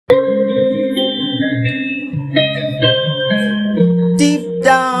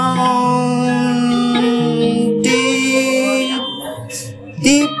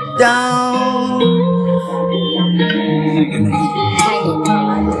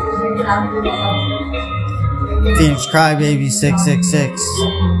Phoenix Crybaby 666.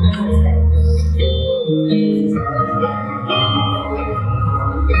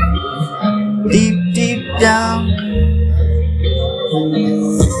 Deep down,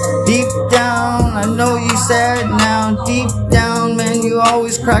 I know you sad now. Deep down, man, you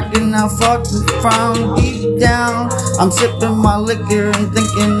always cracking that fucking frown. Deep down, I'm sipping my liquor and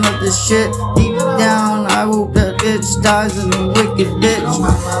thinking of this shit. Deep down, I hope that bitch dies in a wicked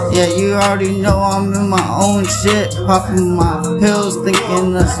bitch. Yeah, you already know I'm in my own shit, popping my pills,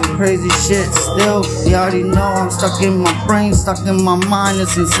 thinking of some crazy shit. Still, you already know I'm stuck in my brain, stuck in my mind,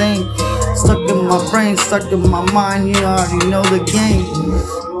 it's insane. Stuck in my brain, stuck in my mind, you already know the game.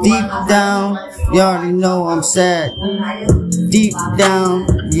 Deep down, you already know I'm sad. Deep down,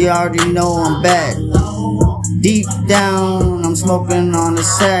 you already know I'm bad. Deep down, I'm smoking on a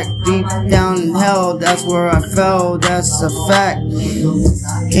sack. Deep down in hell, that's where I fell, that's a fact.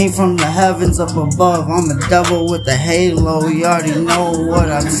 Came from the heavens up above, I'm a devil with a halo. You already know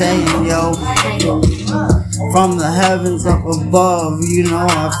what I'm saying, yo. From the heavens up above, you know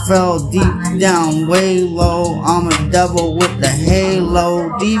I fell deep down, way low. I'm a devil with the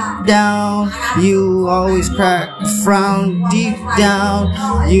halo. Deep down, you always crack a frown. Deep down,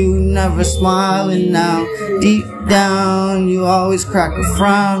 you never smiling now. Deep down, you always crack a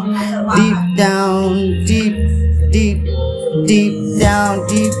frown. Deep down, deep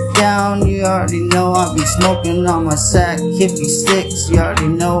down, you already know I be smoking on my sack. Hippie sticks, you already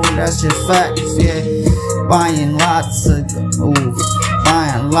know that's just facts, yeah. Buying lots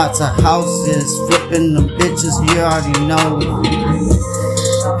of houses, flipping the bitches, you already know.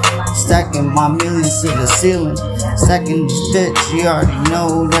 Stacking my millions to the ceiling, stacking this bitch, you already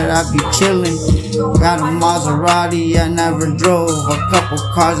know that I be chillin'. Got a Maserati I never drove, a couple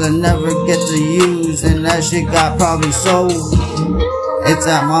cars I never get to use, and that shit got probably sold. It's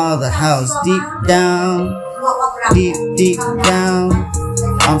at my other house. Deep down, deep down,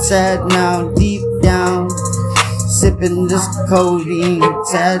 I'm sad now. Deep down, sipping this codeine.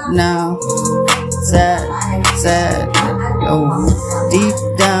 Sad now, sad. Oh, deep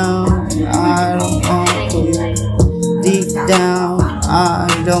down, I don't want you. Deep down, I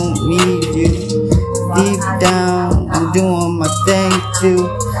don't need you. Deep down, I'm doing my thing too.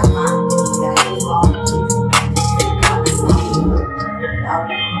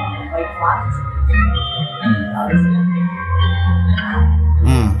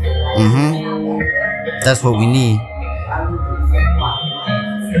 That's what we need.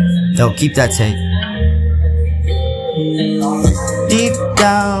 Yo, keep that tape. Deep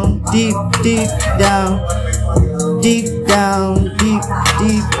down, deep down, deep down, deep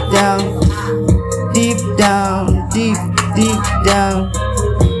down, deep down, deep down,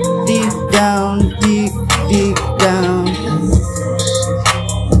 deep down, deep down.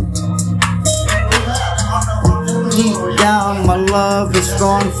 Deep down, my love is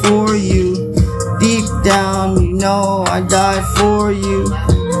strong for you. Deep down, you know I die for you.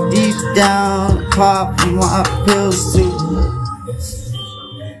 Deep down, pop my pills too.